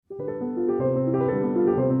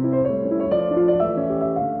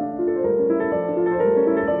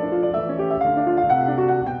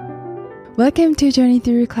Welcome to Journey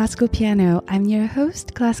Through Classical Piano. I'm your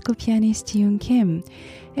host, classical pianist Yoon Kim.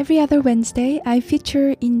 Every other Wednesday, I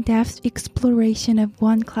feature in-depth exploration of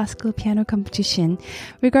one classical piano composition.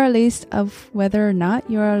 Regardless of whether or not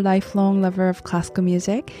you're a lifelong lover of classical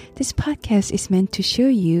music, this podcast is meant to show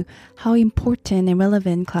you how important and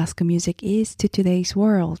relevant classical music is to today's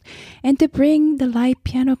world, and to bring the live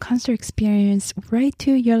piano concert experience right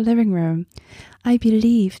to your living room. I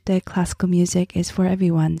believe that classical music is for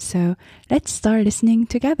everyone, so let's start listening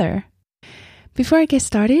together. Before I get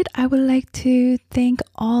started, I would like to thank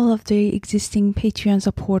all of the existing Patreon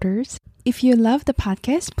supporters. If you love the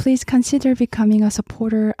podcast, please consider becoming a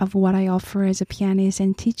supporter of what I offer as a pianist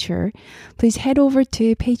and teacher. Please head over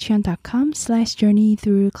to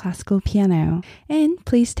patreon.com/journeythroughclassicalpiano. And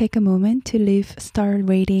please take a moment to leave star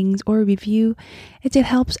ratings or review, as it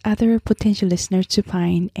helps other potential listeners to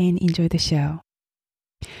find and enjoy the show.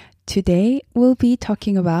 Today, we'll be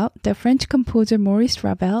talking about the French composer Maurice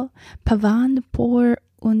Ravel, Pavane pour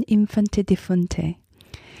un infante defunte.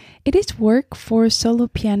 It is work for solo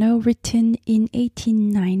piano written in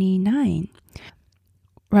 1899.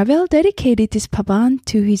 Ravel dedicated this pavane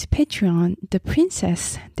to his patron, the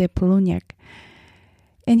Princess de Polignac,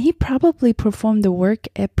 and he probably performed the work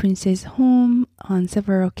at Princess' home on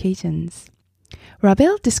several occasions.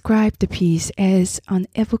 Ravel described the piece as an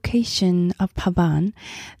evocation of Pavane,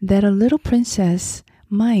 that a little princess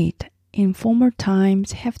might, in former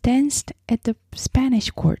times, have danced at the Spanish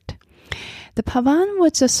court. The Pavane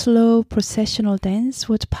was a slow processional dance,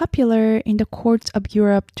 was popular in the courts of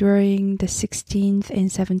Europe during the 16th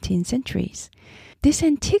and 17th centuries. This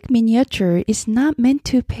antique miniature is not meant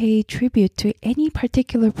to pay tribute to any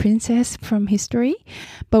particular princess from history,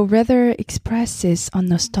 but rather expresses a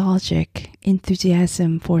nostalgic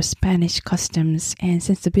enthusiasm for Spanish customs and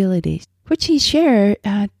sensibilities, which he shared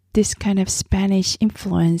this kind of Spanish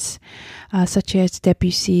influence, such as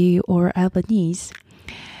Debussy or Albanese.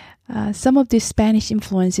 Some of this Spanish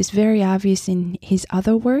influence is very obvious in his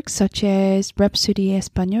other works, such as Rhapsody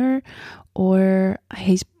Espagnole or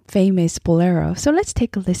his famous Bolero. So let's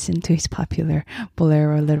take a listen to his popular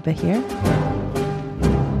Bolero a little bit here.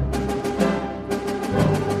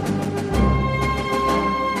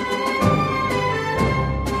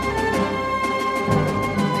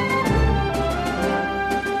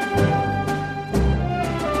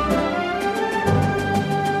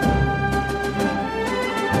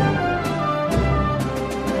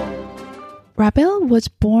 Ravel was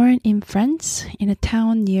born in France in a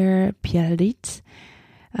town near Biarritz.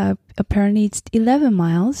 Apparently it's 11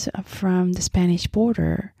 miles from the Spanish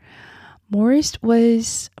border. Maurice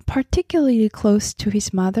was particularly close to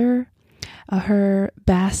his mother. Her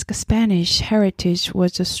Basque Spanish heritage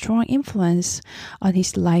was a strong influence on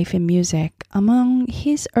his life and music. Among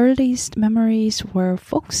his earliest memories were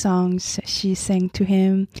folk songs she sang to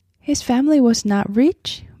him. His family was not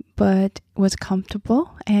rich, but was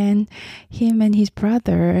comfortable, and him and his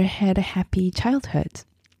brother had a happy childhood.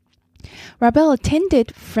 Ravel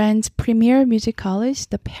attended France's premier music college,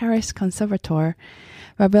 the Paris Conservatoire.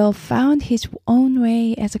 Ravel found his own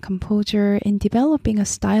way as a composer in developing a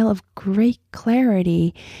style of great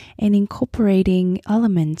clarity and incorporating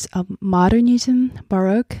elements of modernism,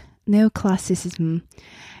 Baroque, neoclassicism,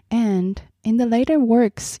 and in the later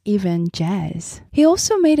works, even jazz. He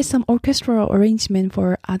also made some orchestral arrangement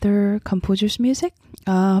for other composers' music,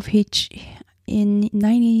 of which in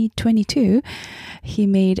 1922, he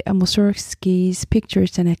made Mussorgsky's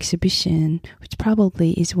Pictures and Exhibition, which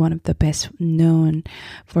probably is one of the best known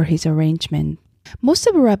for his arrangement. Most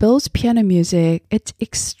of Ravel's piano music, it's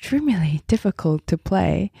extremely difficult to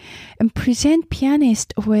play and present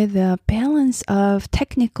pianists with a balance of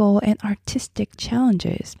technical and artistic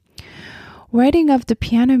challenges. Writing of the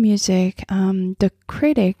piano music, the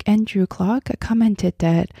critic Andrew Clark commented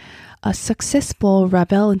that a successful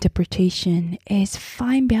Ravel interpretation is a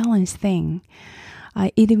fine balanced thing.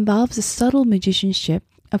 It involves a subtle musicianship,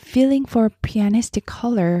 a feeling for pianistic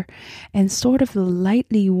color, and sort of a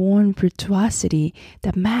lightly worn virtuosity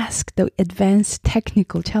that mask the advanced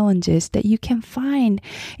technical challenges that you can find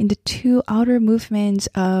in the two outer movements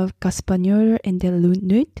of Gaspagnol and the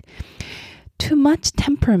Nuit. Too much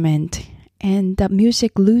temperament, and the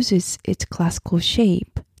music loses its classical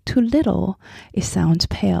shape. Too little, it sounds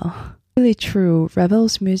pale. Really true,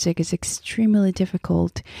 Ravel's music is extremely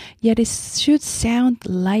difficult, yet it should sound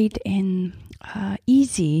light and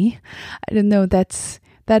easy. I don't know, that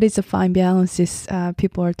is a fine balance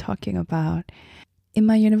people are talking about. In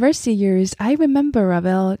my university years, I remember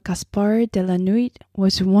Ravel Gaspard de la Nuit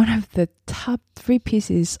was one of the top 3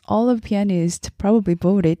 pieces all of pianists probably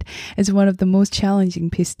voted as one of the most challenging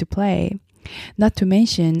pieces to play. Not to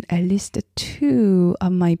mention, at least two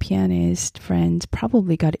of my pianist friends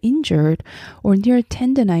probably got injured or near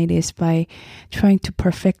tendonitis by trying to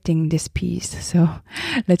perfecting this piece. So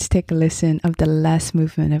let's take a listen of the last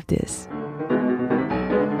movement of this.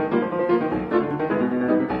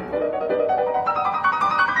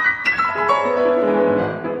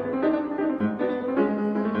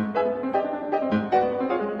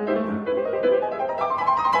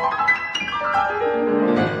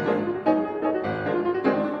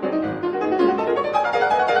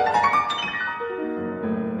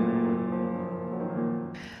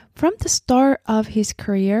 From the start of his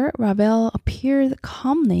career, Ravel appeared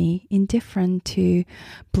calmly indifferent to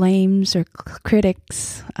blames or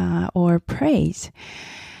critics or praise.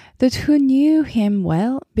 Those who knew him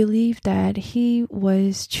well believed that he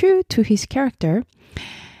was true to his character.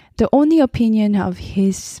 The only opinion of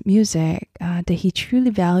his music that he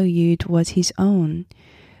truly valued was his own,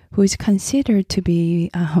 who is considered to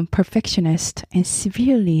be a perfectionist and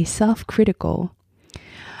severely self-critical.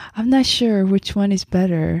 I'm not sure which one is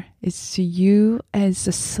better. Is you as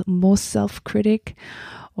the most self-critic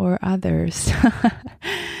or others?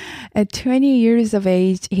 At 20 years of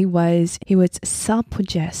age, he was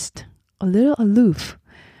self-possessed, a little aloof,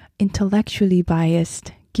 intellectually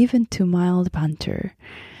biased, given to mild banter.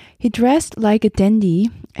 He dressed like a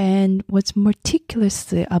dandy and was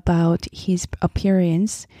meticulous about his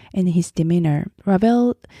appearance and his demeanor.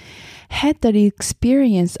 Ravel had the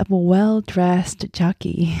experience of a well-dressed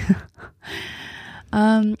jockey.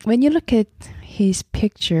 When you look at his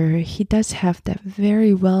picture, he does have that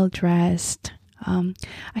very well-dressed.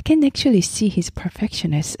 I can actually see his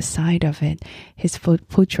perfectionist side of it, his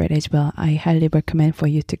portrait as well. I highly recommend for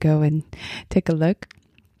you to go and take a look.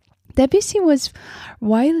 Debussy was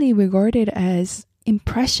widely regarded as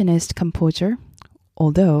impressionist composer,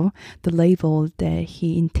 although the label that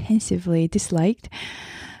he intensively disliked.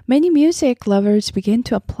 Many music lovers began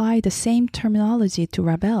to apply the same terminology to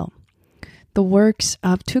Ravel. The works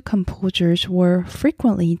of two composers were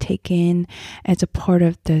frequently taken as a part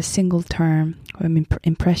of the single term,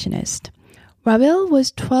 impressionist. Ravel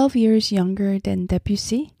was 12 years younger than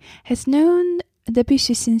Debussy, has known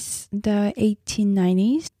Debussy since the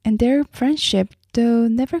 1890s, and their friendship, though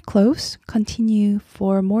never close, continued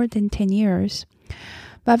for more than 10 years.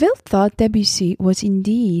 Ravel thought Debussy was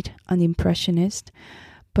indeed an impressionist,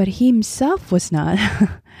 but he himself was not.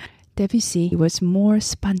 Debussy was more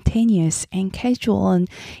spontaneous and casual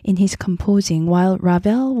in his composing, while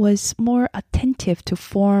Ravel was more attentive to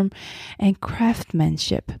form and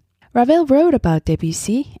craftsmanship. Ravel wrote about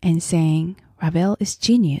Debussy and saying, Ravel is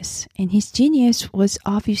genius, and his genius was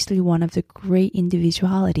obviously one of the great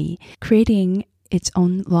individuality, creating its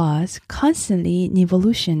own laws, constantly in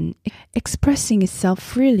evolution, expressing itself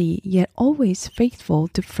freely, yet always faithful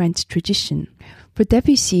to French tradition. For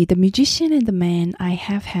Debussy, the musician and the man, I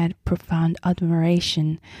have had profound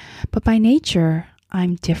admiration, but by nature,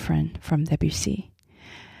 I'm different from Debussy.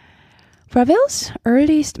 Ravel's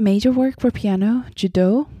earliest major work for piano,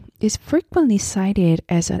 Judo, is frequently cited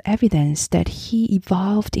as an evidence that he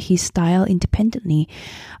evolved his style independently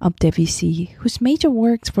of Debussy, whose major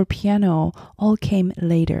works for piano all came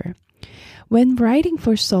later. When writing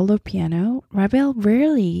for solo piano, Ravel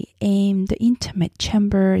rarely aimed the intimate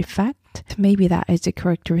chamber effect, maybe that is a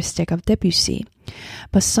characteristic of Debussy,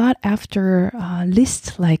 but sought after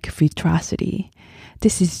Liszt-like virtuosity.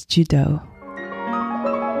 This is Judo.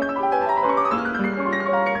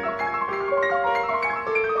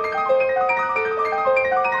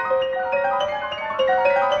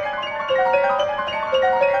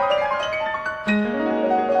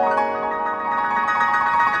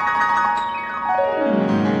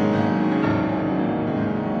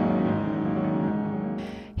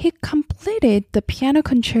 He completed the piano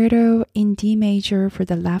concerto in D major for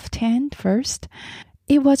the left hand first.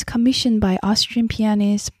 It was commissioned by Austrian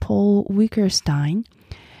pianist Paul Wickerstein,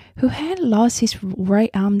 who had lost his right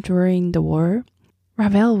arm during the war.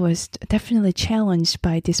 Ravel was definitely challenged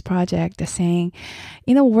by this project, saying,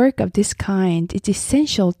 in a work of this kind, it's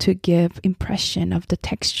essential to give impression of the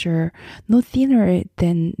texture no thinner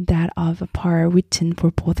than that of a part written for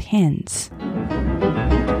both hands.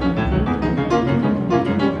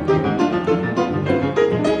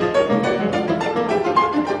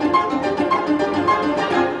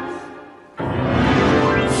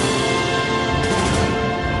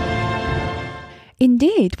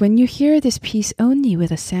 Indeed, when you hear this piece only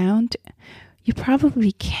with a sound, you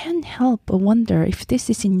probably can't help but wonder if this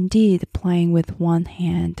is indeed playing with one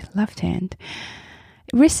hand, left hand.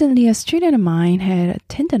 Recently, a student of mine had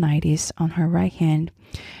tendonitis on her right hand,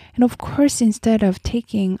 And of course, instead of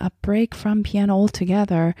taking a break from piano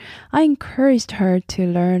altogether, I encouraged her to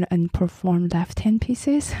learn and perform left-hand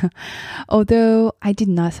pieces. Although I did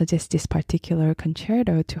not suggest this particular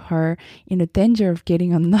concerto to her in a danger of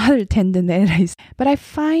getting another tendinitis. But I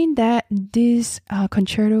find that this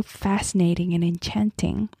concerto fascinating and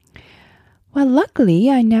enchanting. Well, luckily,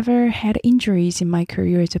 I never had injuries in my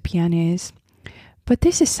career as a pianist. But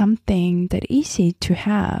this is something that easy to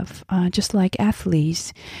have, just like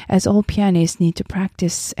athletes, as all pianists need to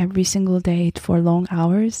practice every single day for long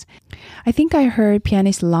hours. I think I heard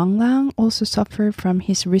pianist Lang Lang also suffer from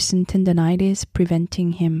his recent tendinitis,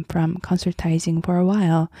 preventing him from concertizing for a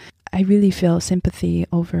while. I really feel sympathy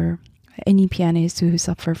over any pianists who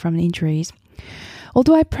suffer from injuries.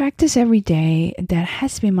 Although I practice every day, that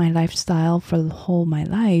has been my lifestyle for the whole my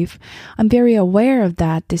life. I'm very aware of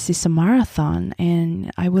that this is a marathon and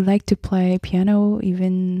I would like to play piano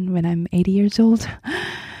even when I'm 80 years old.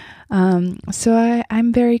 So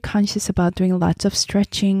I'm very conscious about doing lots of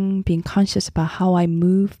stretching, being conscious about how I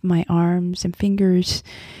move my arms and fingers,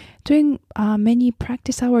 doing many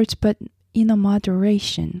practice hours, but in a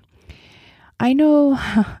moderation. I know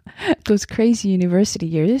those crazy university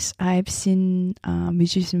years, I've seen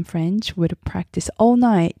musician friends would practice all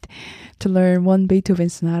night to learn one Beethoven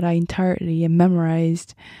sonata entirely and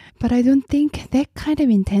memorized. But I don't think that kind of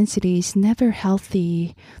intensity is never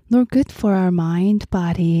healthy nor good for our mind,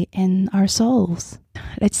 body, and our souls.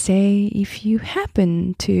 Let's say if you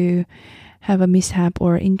happen to have a mishap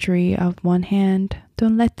or injury of one hand,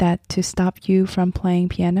 don't let that to stop you from playing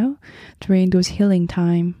piano during those healing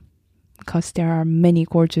time, because there are many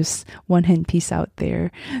gorgeous one-hand pieces out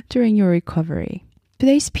there during your recovery.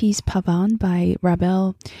 Today's piece, Pavane by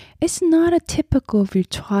Ravel, is not a typical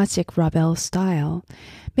virtuosic Ravel style.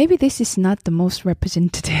 Maybe this is not the most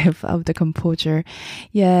representative of the composer,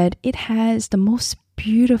 yet it has the most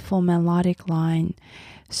beautiful melodic line,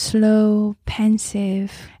 slow,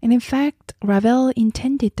 pensive, and in fact, Ravel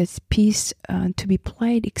intended this piece to be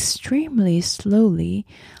played extremely slowly,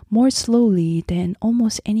 more slowly than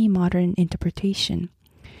almost any modern interpretation.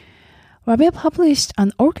 Ravel published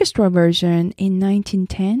an orchestra version in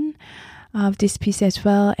 1910 of this piece as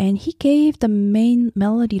well, and he gave the main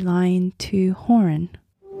melody line to horn.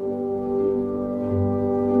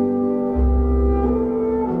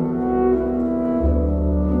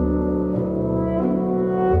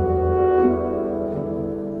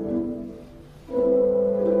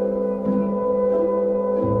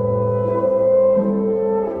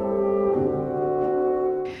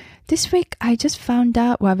 This week, I just found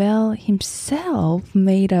out Ravel himself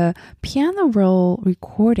made a piano roll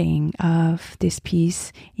recording of this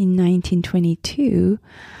piece in 1922.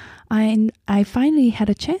 And I finally had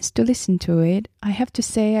a chance to listen to it. I have to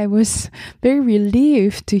say I was very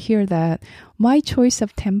relieved to hear that my choice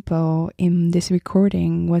of tempo in this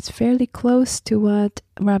recording was fairly close to what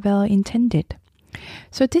Ravel intended.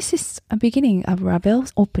 So this is a beginning of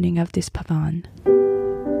Ravel's opening of this Pavane.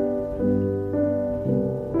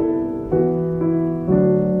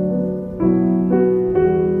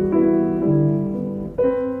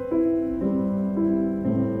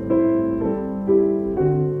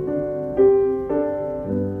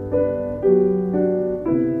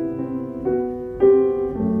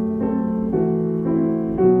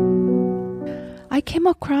 I came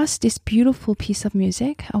across this beautiful piece of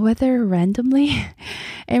music, whether randomly,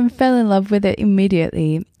 and fell in love with it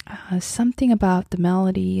immediately. Something about the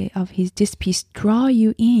melody of this piece draw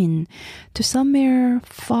you in to somewhere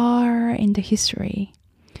far in the history.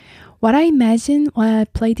 What I imagine when I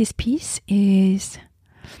play this piece is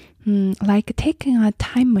like taking a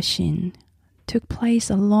time machine, took place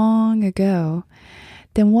a long ago,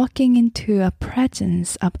 then walking into a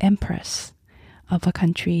presence of empress of a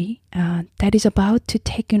country that is about to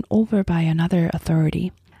taken over by another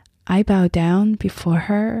authority. I bow down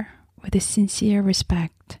before her with a sincere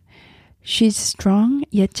respect. She's strong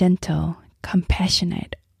yet gentle,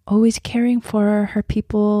 compassionate, always caring for her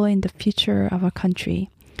people in the future of our country.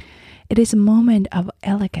 It is a moment of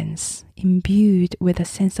elegance, imbued with a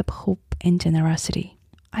sense of hope and generosity.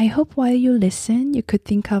 I hope while you listen, you could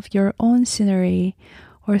think of your own scenery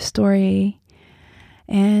or story,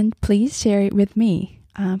 and please share it with me.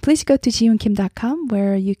 Please go to jiwoonkim.com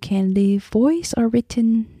where you can leave voice or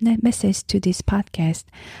written message to this podcast.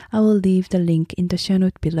 I will leave the link in the show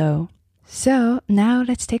note below. So now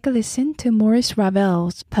let's take a listen to Maurice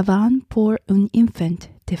Ravel's Pavane pour un enfant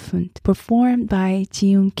défunt, performed by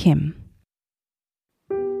Ji-Yoon Kim.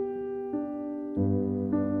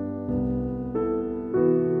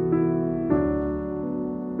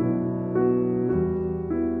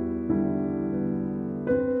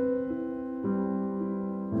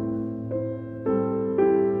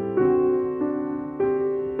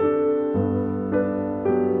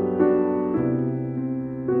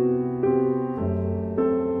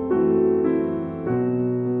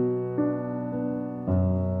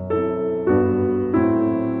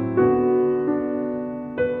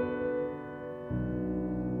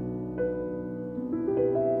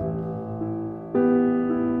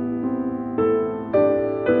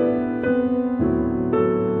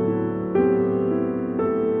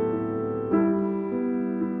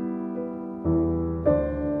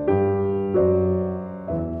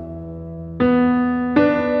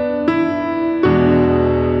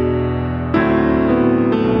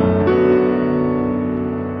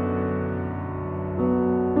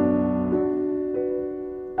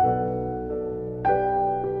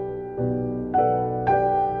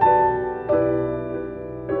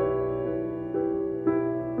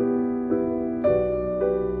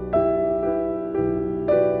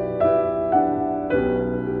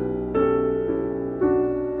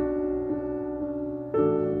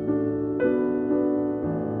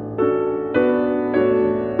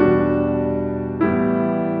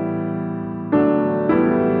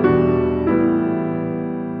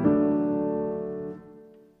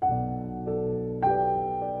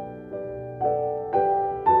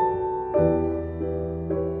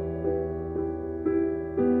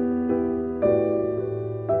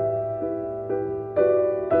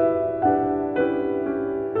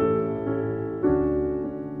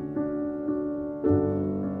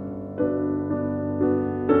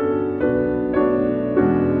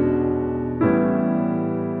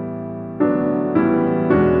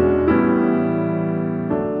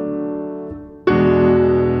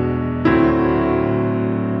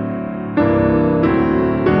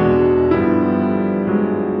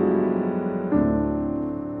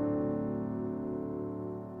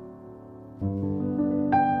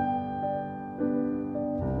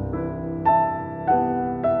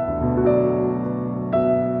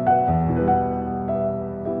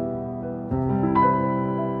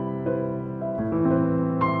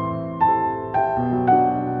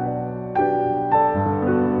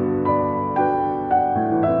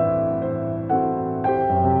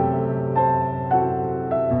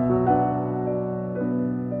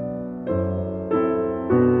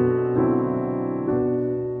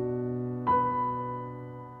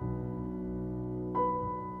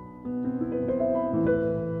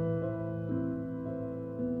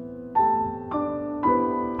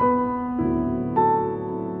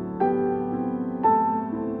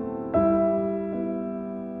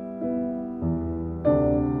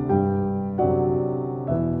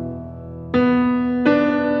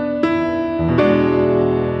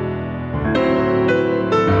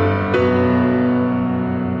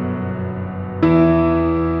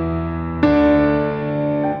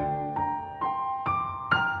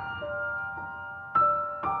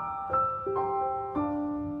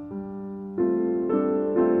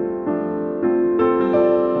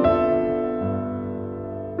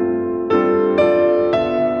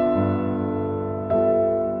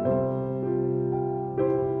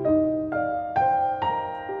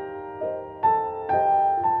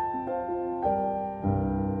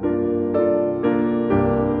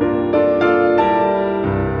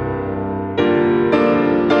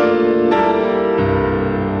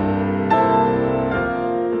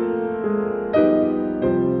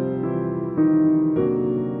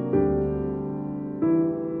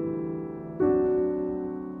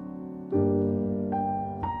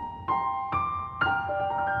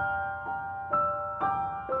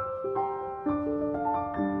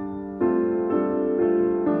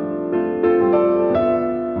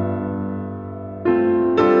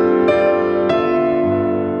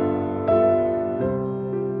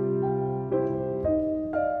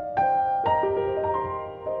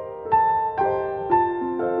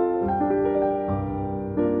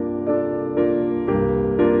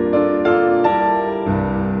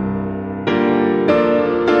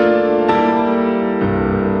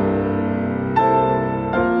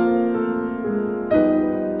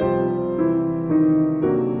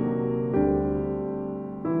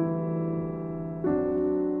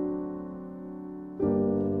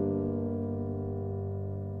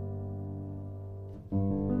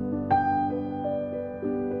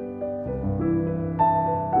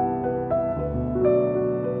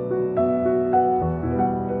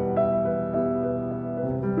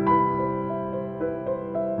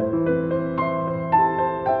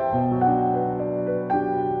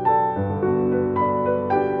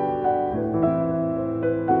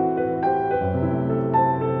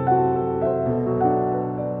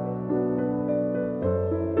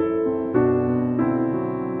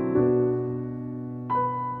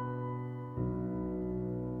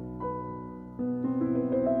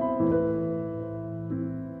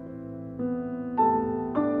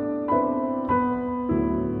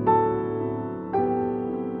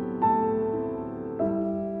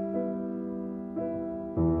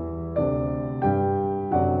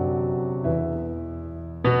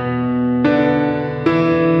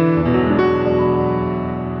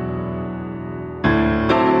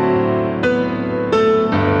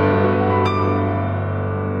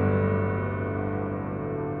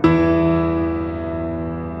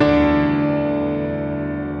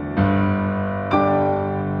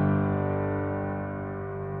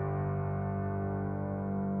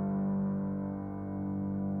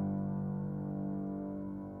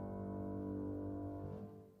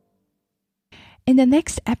 In the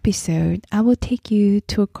next episode, I will take you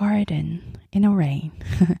to a garden in the rain.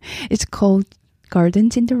 It's called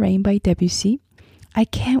Gardens in the Rain by Debussy. I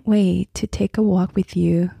can't wait to take a walk with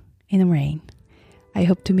you in the rain. I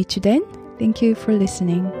hope to meet you then. Thank you for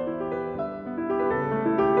listening.